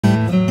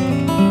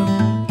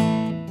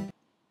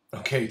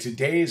Okay,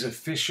 today is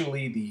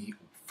officially the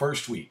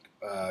first week.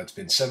 It's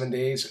been 7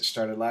 days. It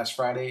started last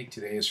Friday.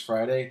 Today is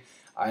Friday.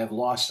 I have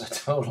lost a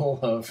total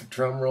of,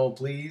 drum roll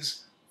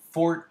please,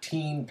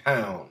 14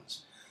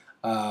 pounds.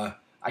 I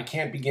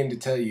can't begin to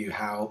tell you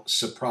how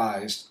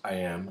surprised I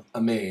am,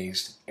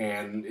 amazed,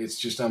 and it's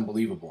just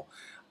unbelievable.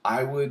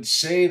 I would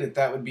say that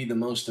that would be the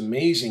most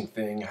amazing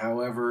thing.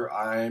 However,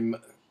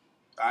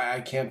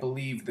 I can't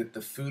believe that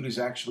the food is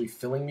actually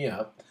filling me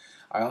up.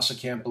 I also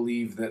can't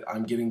believe that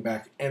I'm getting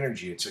back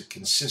energy. It's a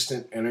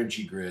consistent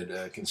energy grid,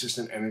 a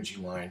consistent energy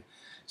line,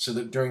 so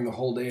that during the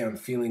whole day I'm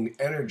feeling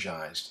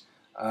energized.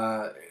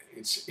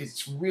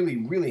 It's really,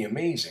 really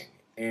amazing.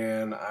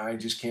 And I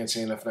just can't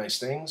say enough nice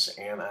things,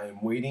 and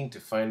I'm waiting to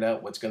find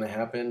out what's going to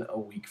happen a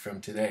week from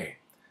today.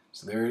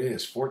 So there it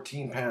is,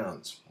 14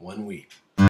 pounds, 1 week.